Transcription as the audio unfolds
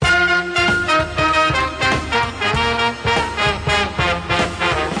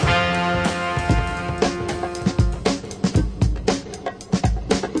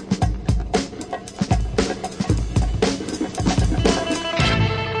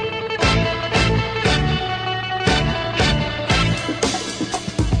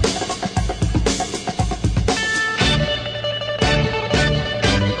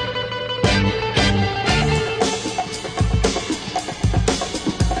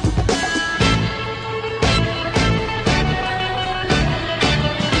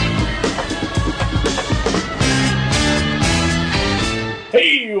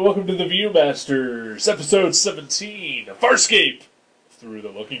welcome to the Viewmasters, episode 17, Farscape, Through the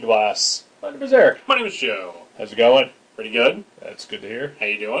Looking Glass. My name is Eric. My name is Joe. How's it going? Pretty good. That's good to hear. How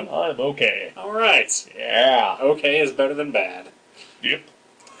you doing? I'm okay. Alright. Yeah. Okay is better than bad. Yep.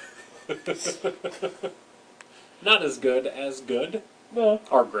 Not as good, No.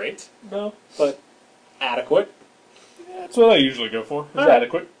 or great, No. but adequate. Yeah, that's what I usually go for. It's Alright.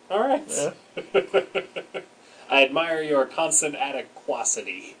 adequate. Alright. Yeah. I admire your constant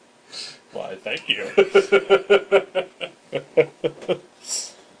adequacity. Why, thank you.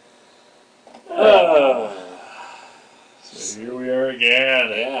 So here we are again.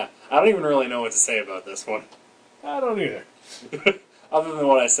 Yeah. I don't even really know what to say about this one. I don't either. Other than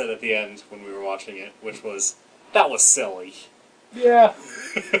what I said at the end when we were watching it, which was, that was silly. Yeah.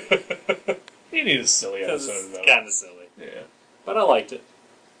 He needs a silly Because episode, it's though. kind of silly. Yeah. But I liked it.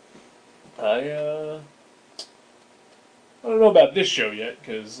 I don't know about this show yet,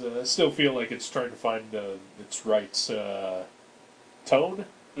 because I still feel like it's trying to find its right tone,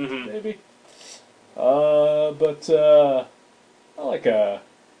 Mm-hmm. maybe. But I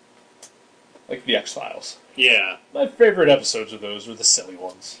like the X-Files. Yeah. My favorite episodes of those were the silly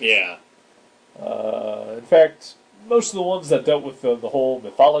ones. Yeah. In fact, most of the ones that dealt with the whole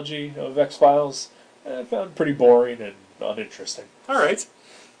mythology of X-Files, I found pretty boring and uninteresting. Alright.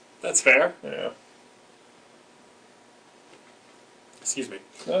 That's fair. Yeah. Excuse me.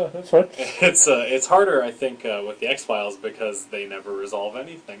 Oh, that's fine. It's harder, I think, with the X-Files because they never resolve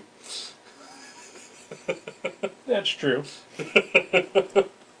anything. That's true.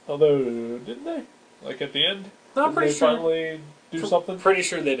 Although, didn't they? Like at the end? No, I'm Didn't pretty they sure. finally do something? Pretty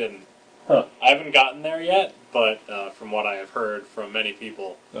sure they didn't. Huh. I haven't gotten there yet, but from what I have heard from many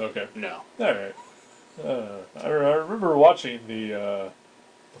people, Okay. no. Alright. I remember watching the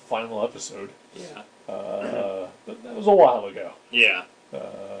final episode. Yeah. But that was a while ago. Yeah.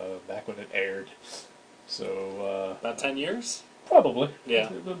 Back when it aired. So, About 10 years? probably. Yeah.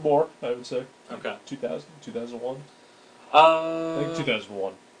 A bit more, I would say. Okay. 2000, 2001? I think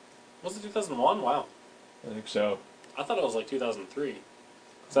 2001. Was it 2001? Wow. I think so. I thought it was like 2003.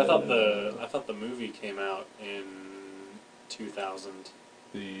 Because I thought the movie came out in 2000.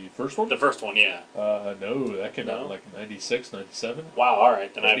 The first one? The first one, yeah. No, that came out No? in like 96, 97. Wow,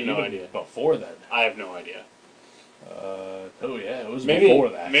 alright, then I have Maybe no even idea. before then. I have no idea. Oh yeah, it was Maybe, before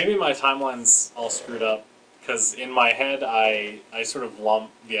that. Maybe my timeline's all screwed up, because in my head I sort of lump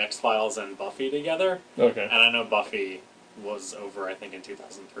the X-Files and Buffy together, Okay. and I know Buffy was over, I think, in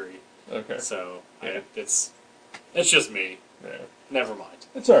 2003. Okay. So, Yeah. it's just me. Yeah. Never mind.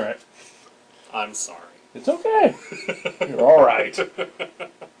 It's alright. I'm sorry. It's okay. You're alright.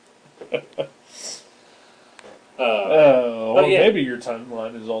 Well, yeah. maybe your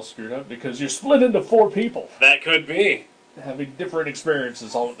timeline is all screwed up because you're split into 4 people That could be. having different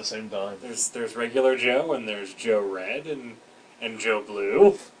experiences all at the same time. There's regular Joe, and there's Joe Red, and Joe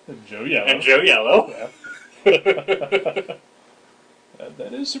Blue, And Joe Yellow. and Joe Yellow. Yeah.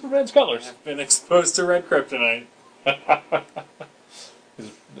 That is Superman's colors. I've been exposed to red kryptonite.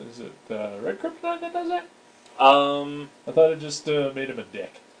 Is it Red Kryptonite that does that? Um, I thought it just made him a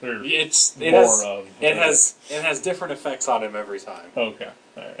dick. Or it has different effects on him every time. Okay.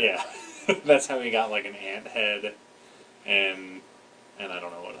 All right. Yeah, that's how he got like an ant head, and I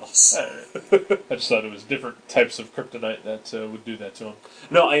don't know what else. All right. I just thought it was different types of kryptonite that would do that to him.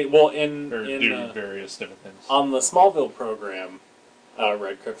 No, Or do in various different things. on the Smallville program,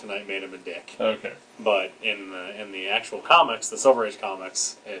 red kryptonite made him a dick. Okay. But in the actual comics, the Silver Age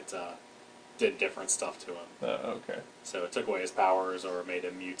comics, it did different stuff to him. Okay. So it took away his powers, or made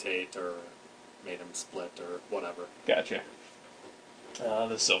him mutate, or made him split, or whatever. Gotcha.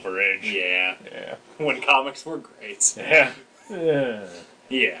 The Silver Age. Yeah. Yeah. When comics were great. Yeah. Yeah.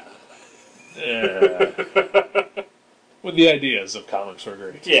 Yeah. Yeah. When the ideas of comics were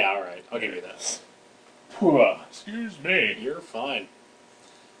great. Yeah, alright. I'll give you that. Excuse me. You're fine.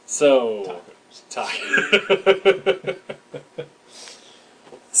 So...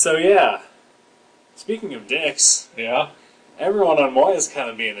 So, yeah. Speaking of dicks, Yeah. everyone on Moya's kind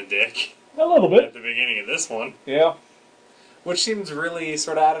of being a dick A little at bit. the beginning of this one, Yeah. which seems really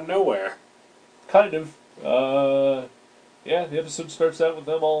sort of out of nowhere. Kind of. Yeah, the episode starts out with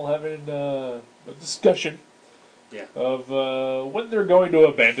them all having a discussion Yeah. of when they're going to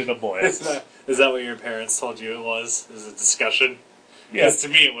abandon a boy. Is that what your parents told you it was? Is a discussion? Yeah. Because to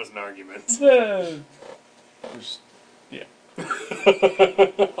me it was an argument. Yeah.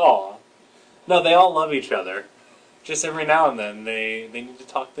 Aw. No, they all love each other. Just every now and then they need to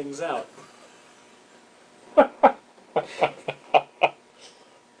talk things out.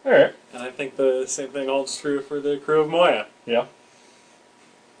 Alright. And I think the same thing holds true for the crew of Moya. Yeah.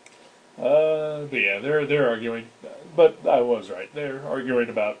 But yeah, they're arguing. But I was right. They're arguing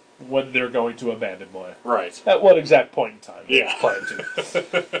about when they're going to abandon Moya. Right. At what exact point in time they Yeah. plan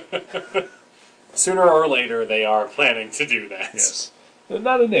to. Sooner or later, they are planning to do that. Yes.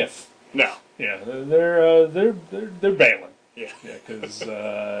 Not an if. No. Yeah, they're bailing. Yeah. Yeah, because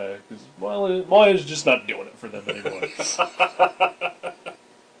Moya's just not doing it for them anymore.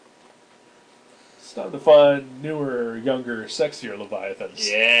 It's time to find newer, younger, sexier Leviathans.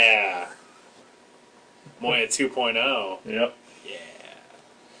 Yeah. Moya 2.0. Yep. Yeah.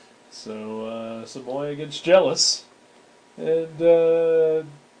 So Moya gets jealous, and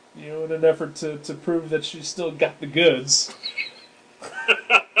in an effort to prove that she's still got the goods.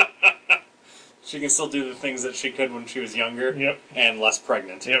 She can still do the things that she could when she was younger. Yep. And less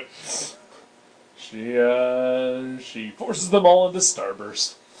pregnant. Yep. She forces them all into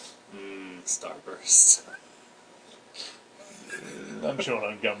Starburst. Starburst. I'm chewing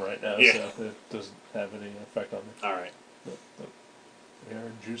on gum right now, Yeah. so it doesn't have any effect on me. Alright. They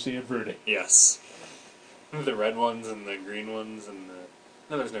are juicy and fruity. Yes. The red ones and the green ones and the...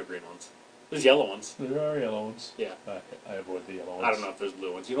 No, there's no green ones. There's yellow ones. There are yellow ones. Yeah. I avoid the yellow ones. I don't know if there's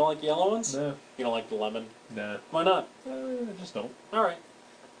blue ones. You don't like the yellow ones? No. You don't like the lemon? Nah. Why not? I just don't. Alright.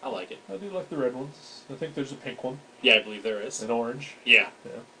 I like it. I do like the red ones. I think there's a pink one. Yeah, I believe there is. An orange. Yeah.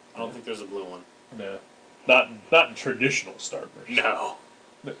 Yeah. I don't think there's a blue one. No. Not in traditional Starburst. No.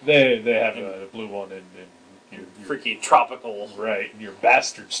 They have a blue one in your Freaky tropical. right, in your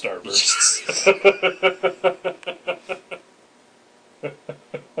bastard Starbursts.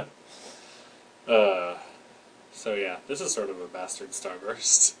 So yeah, this is sort of a bastard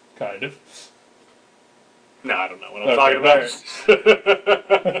starburst. Kind of. No, I don't know what I'm talking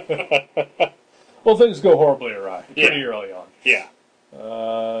about. Well, things go horribly awry pretty Yeah. early on. Yeah.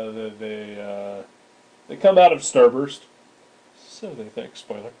 They come out of Starburst. So they think,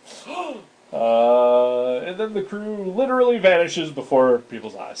 spoiler. And then the crew literally vanishes before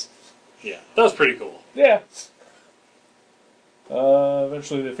people's eyes. Yeah. That was pretty cool. Yeah.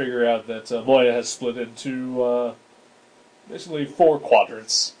 Eventually they figure out that Moya has split into basically 4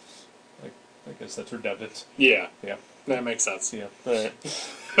 quadrants. I guess that's redundant. Yeah. Yeah. That makes sense. Yeah. Alright.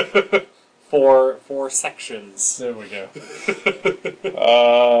 Four sections. There we go.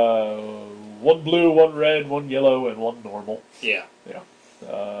 1 blue, 1 red, 1 yellow, and 1 normal. Yeah. Yeah.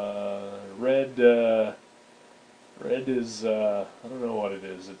 Red is I don't know what it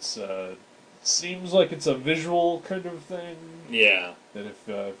is. It's seems like it's a visual kind of thing. Yeah. That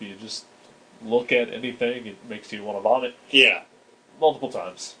if you just look at anything, it makes you want to vomit. Yeah. Multiple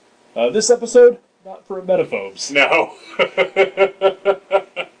times. This episode, not for emetophobes. No.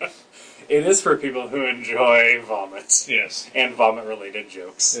 It is for people who enjoy vomit. Yes. And vomit-related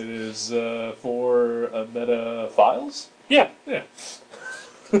jokes. It is for emetophiles? Yeah. Yeah.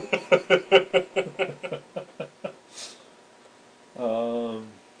 So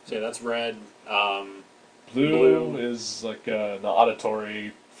yeah, that's red. Blue is like an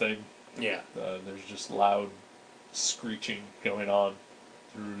auditory thing. Yeah. There's just loud screeching going on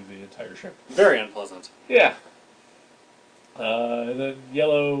through the entire ship. Very unpleasant. Yeah. And then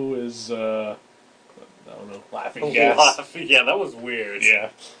yellow is, I don't know, laughing gas. Yeah, that was weird. Yeah.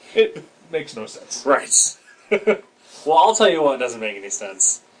 It makes no sense. Right. Well, I'll tell you what doesn't make any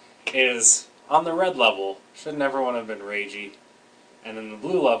sense. Is, on the red level, shouldn't everyone have been ragey? And in the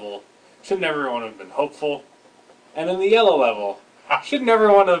blue level, shouldn't everyone have been hopeful? And in the yellow level, shouldn't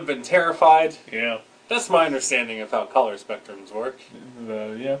everyone have been terrified? Yeah. That's my understanding of how color spectrums work.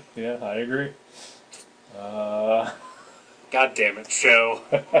 Yeah, I agree. God damn it, show.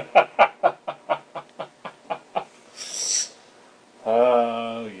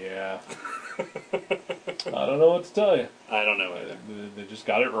 Yeah. I don't know what to tell you. I don't know either. They just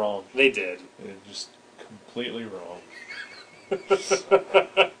got it wrong. They did. They're just completely wrong.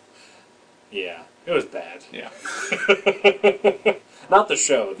 Yeah, it was bad. Yeah. Not the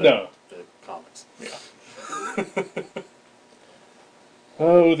show, No. The comics. Yeah.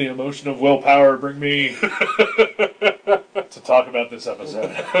 Oh, the emotion of willpower, bring me to talk about this episode.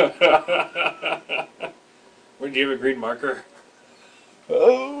 Where do you have a green marker?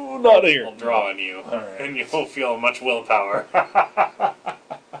 Oh, not here. I'll draw on you, Alright. and you'll feel much willpower.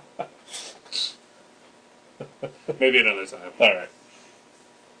 Maybe another time. Alright.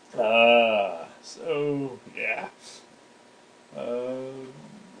 So, yeah.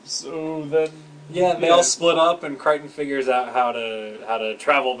 So then... Yeah, they all split up, and Crichton figures out how to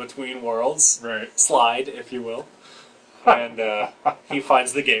travel between worlds. Right. Slide, if you will. And he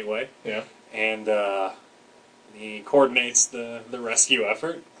finds the gateway. Yeah. And he coordinates the rescue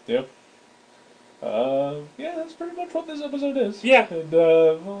effort. Yep. Yeah, that's pretty much what this episode is. Yeah. And,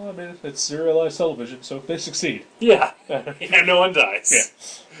 well, I mean, it's serialized television, so if they succeed. Yeah. Yeah, no one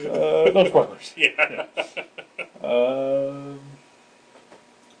dies. Yeah. No spoilers. Yeah. Um,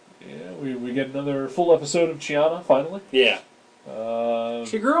 yeah, we get another full episode of Chiana, finally. Yeah.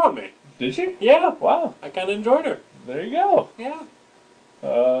 She grew on me. Did she? Yeah. Wow. I kind of enjoyed her. There you go. Yeah.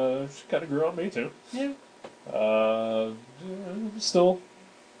 She kind of grew on me, too. Yeah. Still,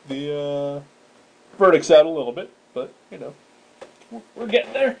 the verdict's out a little bit, but, you know, we're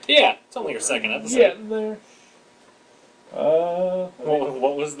getting there. Yeah. It's only your second episode. Getting there.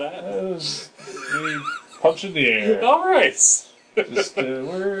 What was that? That was me punching the air. All right. Just,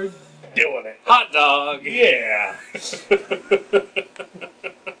 we're doing it. Hot dog. Yeah.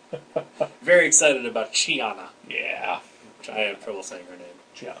 Very excited about Chiana. Yeah. Which I have trouble saying her name.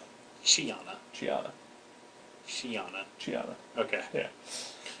 Chiana. Chiana. Chiana. Chiana. Chiana. Okay. Yeah.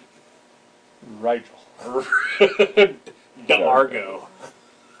 Rigel. D'Argo.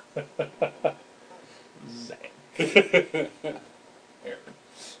 Zang. Aaron.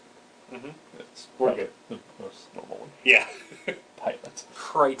 Mm-hmm. That's We're good. The most normal one. Yeah. Pilot.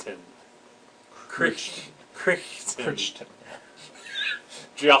 Crichton. Crichton. Crichton. Crichton.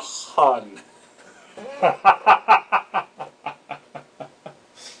 Jahan.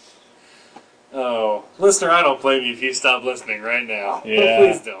 Oh, listener, I don't blame you if you stop listening right now. Yeah.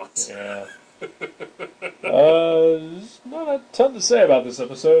 Please don't. Yeah. There's not a ton to say about this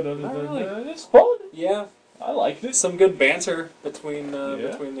episode other Not than really. it's fun. Yeah, I liked it. some good banter between Yeah.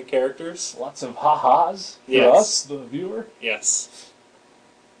 between the characters. Lots of ha-has for Yes. us, the viewer. Yes.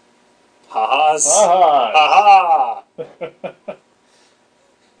 Ha-has. Ha-has. Ha-ha!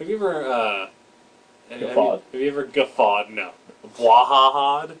 Have you ever, Guffawed? Have you ever guffawed? No.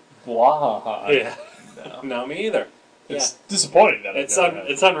 Bwahahad? Blah. Yeah. No. No, me either. It's disappointing that It's I've never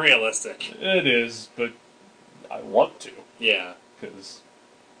had it's unrealistic. it is, but I want to Yeah. because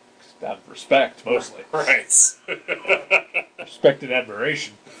out of respect, mostly Right. respect and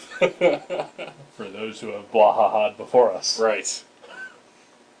admiration for those who have blah before us. Right.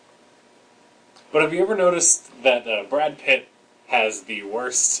 But have you ever noticed that Brad Pitt has the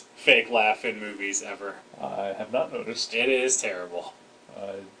worst fake laugh in movies ever? I have not noticed. It is terrible.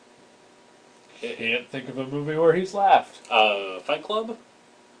 I can't think of a movie where he's laughed. Fight Club?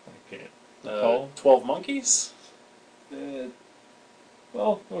 I can't recall. 12 Monkeys?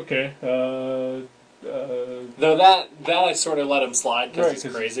 Well, okay. Though that I sort of let him slide because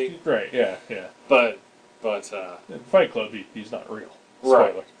he's crazy. Right, yeah. But In Fight Club, he's not real.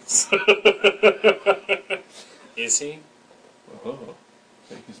 right. Spoiler. Is he? Oh,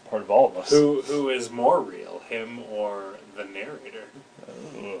 I think he's part of all of us. Who is more real, him or the narrator?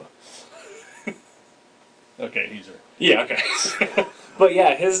 Oh. Okay, he's real. Yeah, okay. But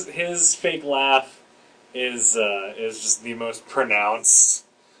yeah, his fake laugh is just the most pronounced.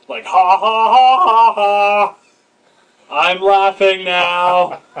 Like ha ha ha ha ha. I'm laughing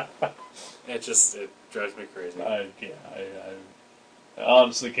now. It drives me crazy. I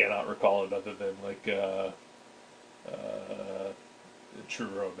honestly cannot recall it other than like True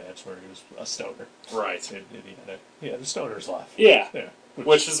Romance, where he was a stoner. Right. And he had a stoner's laugh. Yeah. Yeah.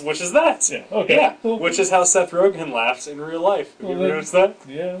 Which is that. Yeah. Okay. Yeah. Well, Which is how Seth Rogen laughs in real life. Have you ever noticed that?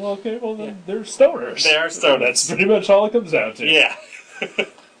 Yeah. Well, okay. Well, then Yeah. they're stoners. They are stoners. That's pretty much all it comes down to. Yeah.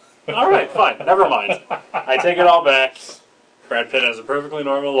 All right. Fine. Never mind. I take it all back. Brad Pitt has a perfectly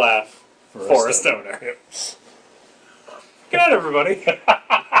normal laugh for a stoner. Yep. Good night, everybody.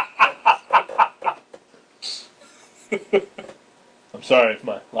 I'm sorry if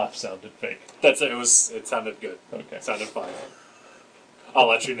my laugh sounded fake. That's it. It sounded good. Okay. It sounded fine. I'll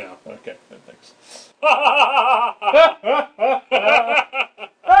let you know. Okay. Thanks.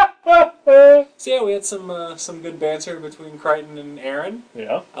 So yeah, we had some good banter between Crichton and Aaron.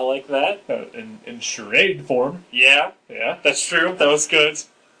 Yeah. I like that. In charade form. Yeah, Yeah. that's true. That was good.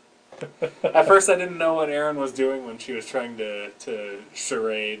 At first, I didn't know what Aaron was doing when she was trying to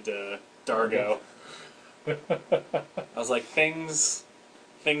charade D'Argo. I was like, things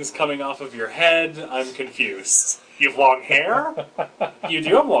coming off of your head. I'm confused. You have long hair? You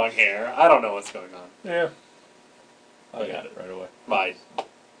do have long hair. I don't know what's going on. Yeah. I Yeah. got it right away. Bye.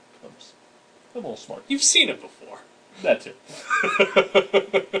 I'm a little smart. You've seen it before. That too.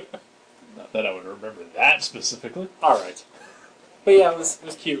 Not that I would remember that specifically. All right. But yeah, it was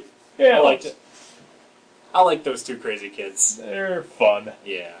cute. Yeah, I liked it. I like those two crazy kids. They're fun.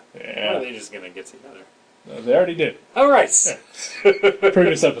 Yeah. Yeah. When are they just gonna get together? They already did. All right.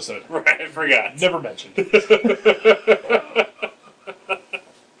 Previous episode. Right, I forgot. Never mentioned.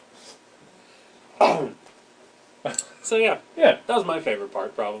 So yeah, Yeah. that was my favorite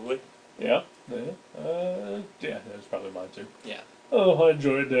part, probably. Yeah. Yeah, that's probably mine too. Yeah. Oh, I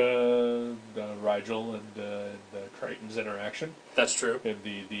enjoyed Rigel and Crichton's interaction That's true. in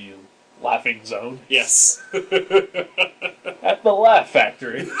the laughing zone Yes. at the Laugh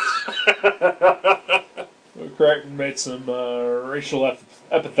Factory. Crichton made some racial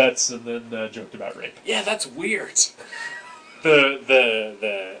epithets and then joked about rape. Yeah, that's weird.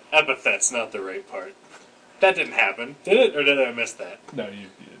 The epithets, not the rape part. That didn't happen, did it? Or did I miss that? No, you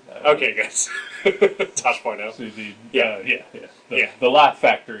Okay, good. Tosh.0. See, Yeah. yeah. The Laugh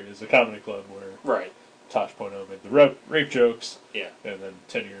Factory is a comedy club where Right. Tosh.0 made the rape jokes. Yeah. And then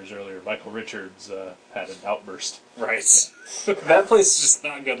 10 years earlier, Michael Richards had an outburst. Right. That place is just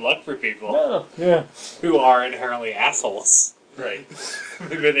not good luck for people No, yeah. who are inherently assholes. Right.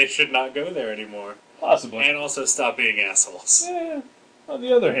 Maybe they should not go there anymore. Possibly. And also stop being assholes. Yeah. On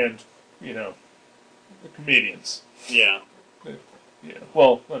the other hand, the comedians. Yeah. Yeah.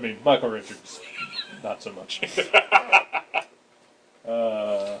 Well, I mean, Michael Richards, not so much.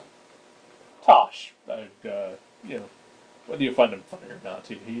 Tosh, whether you find him funny or not,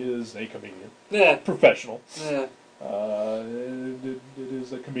 he is a comedian. Yeah. Professional. Yeah. It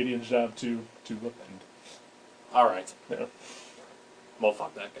is a comedian's job to offend. Alright. Yeah. Well,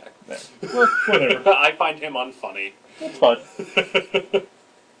 fuck that guy. Yeah. Well, whatever. I find him unfunny. It's fine.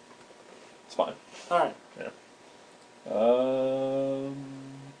 It's fine. Alright. Yeah.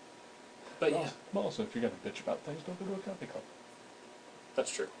 But yeah. Well, also, if you're going to bitch about things, don't go to a comedy club.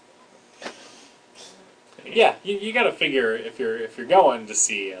 That's true. Yeah, you got to figure if you're going to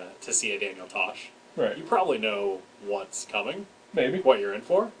see a Daniel Tosh, Right. you probably know what's coming, Maybe. what you're in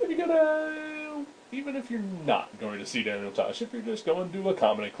for. If you gotta, even if you're not going to see Daniel Tosh, if you're just going to a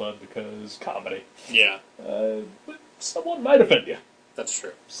comedy club because comedy, Yeah, but someone might offend you. that's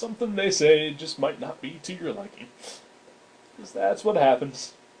true. Something they say just might not be to your liking. Because that's what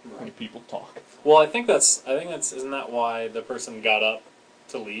happens when Right. people talk. Well, I think that's isn't that why the person got up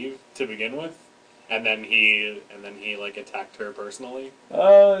to leave to begin with, and then he like attacked her personally.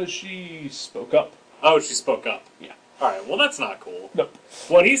 She spoke up. Oh, she spoke up. Yeah. All right. Well, that's not cool. Nope.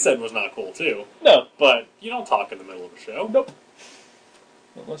 What he said was not cool too. No. But you don't talk in the middle of a show. Nope.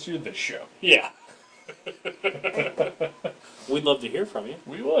 Unless you're this show. Yeah. We'd love to hear from you.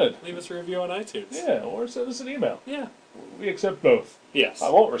 We would. Leave us a review on iTunes. Yeah, or send us an email. Yeah. We accept both. Yes. I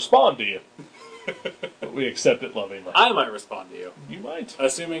won't respond to you. But we accept it lovingly. I might respond to you. You might.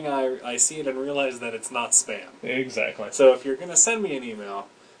 Assuming I see it and realize that it's not spam. Exactly. So if you're going to send me an email,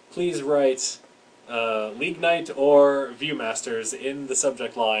 please write League Night or Viewmasters in the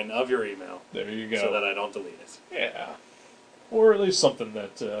subject line of your email. There you go. So that I don't delete it. Yeah. Or at least something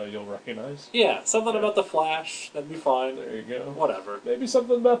that you'll recognize. Yeah, something about the Flash. That'd be fine. There you go. Whatever. Maybe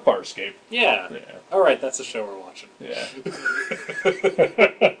something about Farscape. Yeah. Yeah. Alright, that's the show we're watching. Yeah.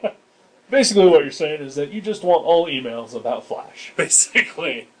 Basically what you're saying is that you just want all emails about Flash.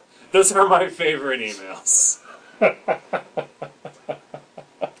 Basically. Those are my favorite emails.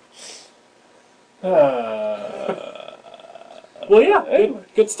 Well, yeah, Anyway.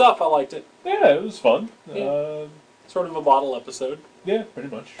 good stuff. I liked it. Yeah, it was fun. Yeah. Sort of a bottle episode. Yeah, pretty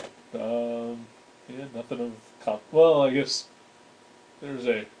much. Yeah, nothing of... well, I guess there's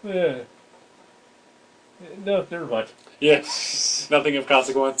a... no, never mind. Yes. Nothing of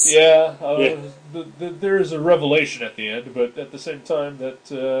consequence. Yeah, Yeah. There is a revelation at the end, but at the same time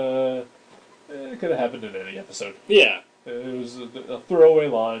that it could have happened in any episode. Yeah. It was a throwaway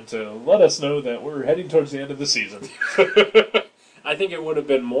line to let us know that we're heading towards the end of the season. I think it would have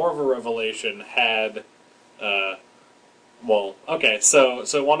been more of a revelation had... well, okay, so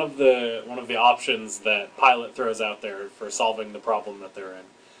one of the options that Pilot throws out there for solving the problem that they're in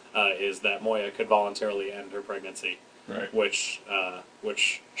is that Moya could voluntarily end her pregnancy, Right. which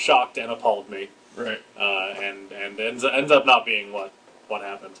shocked and appalled me, Right. and ends up not being what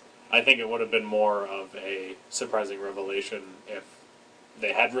happened. I think it would have been more of a surprising revelation if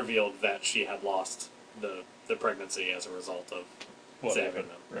they had revealed that she had lost the pregnancy as a result of saving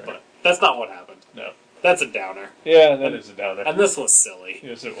them. Right. But that's not what happened. No. That's a downer. Yeah, that is a downer. And this was silly.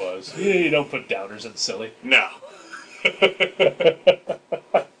 Yes, it was. You don't put downers in silly. No.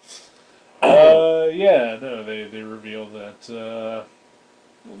 Yeah, no, they reveal that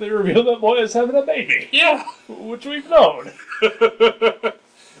Moya's having a baby, Yeah. which we've known for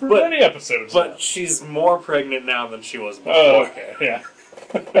many episodes. But now. she's more pregnant now than she was before. Oh, okay, yeah.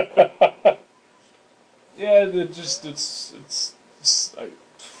 Yeah,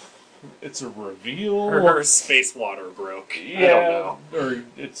 it's a reveal. Her space water broke. Yeah, I don't know. or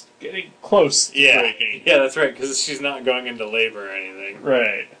it's getting close to breaking. Yeah, that's right, because she's not going into labor or anything.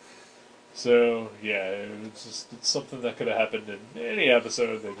 Right. So, yeah, it's something that could have happened in any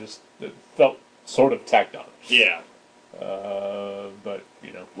episode. It felt sort of tacked on. Yeah. But,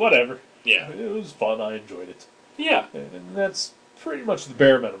 whatever. Yeah. It was fun. I enjoyed it. Yeah. And that's pretty much the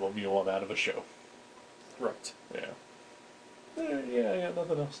bare minimum you want out of a show. Right. Yeah. Yeah, I got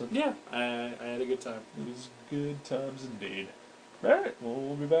nothing else. Yeah, I had a good time. It was good times indeed. Alright, well,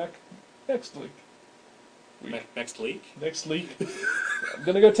 we'll be back next week. Next week? Next week. I'm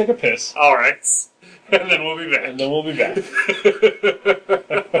gonna go take a piss. Alright. And then we'll be back. And then we'll be back.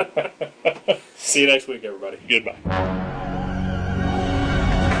 See you next week, everybody. Goodbye.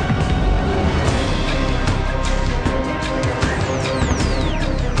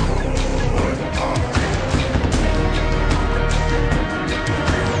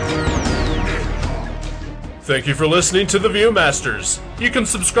 Thank you for listening to The Viewmasters. You can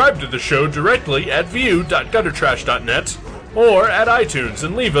subscribe to the show directly at view.guttertrash.net or at iTunes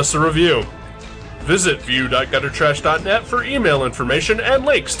and leave us a review. Visit view.guttertrash.net for email information and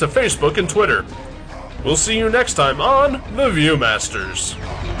links to Facebook and Twitter. We'll see you next time on The Viewmasters.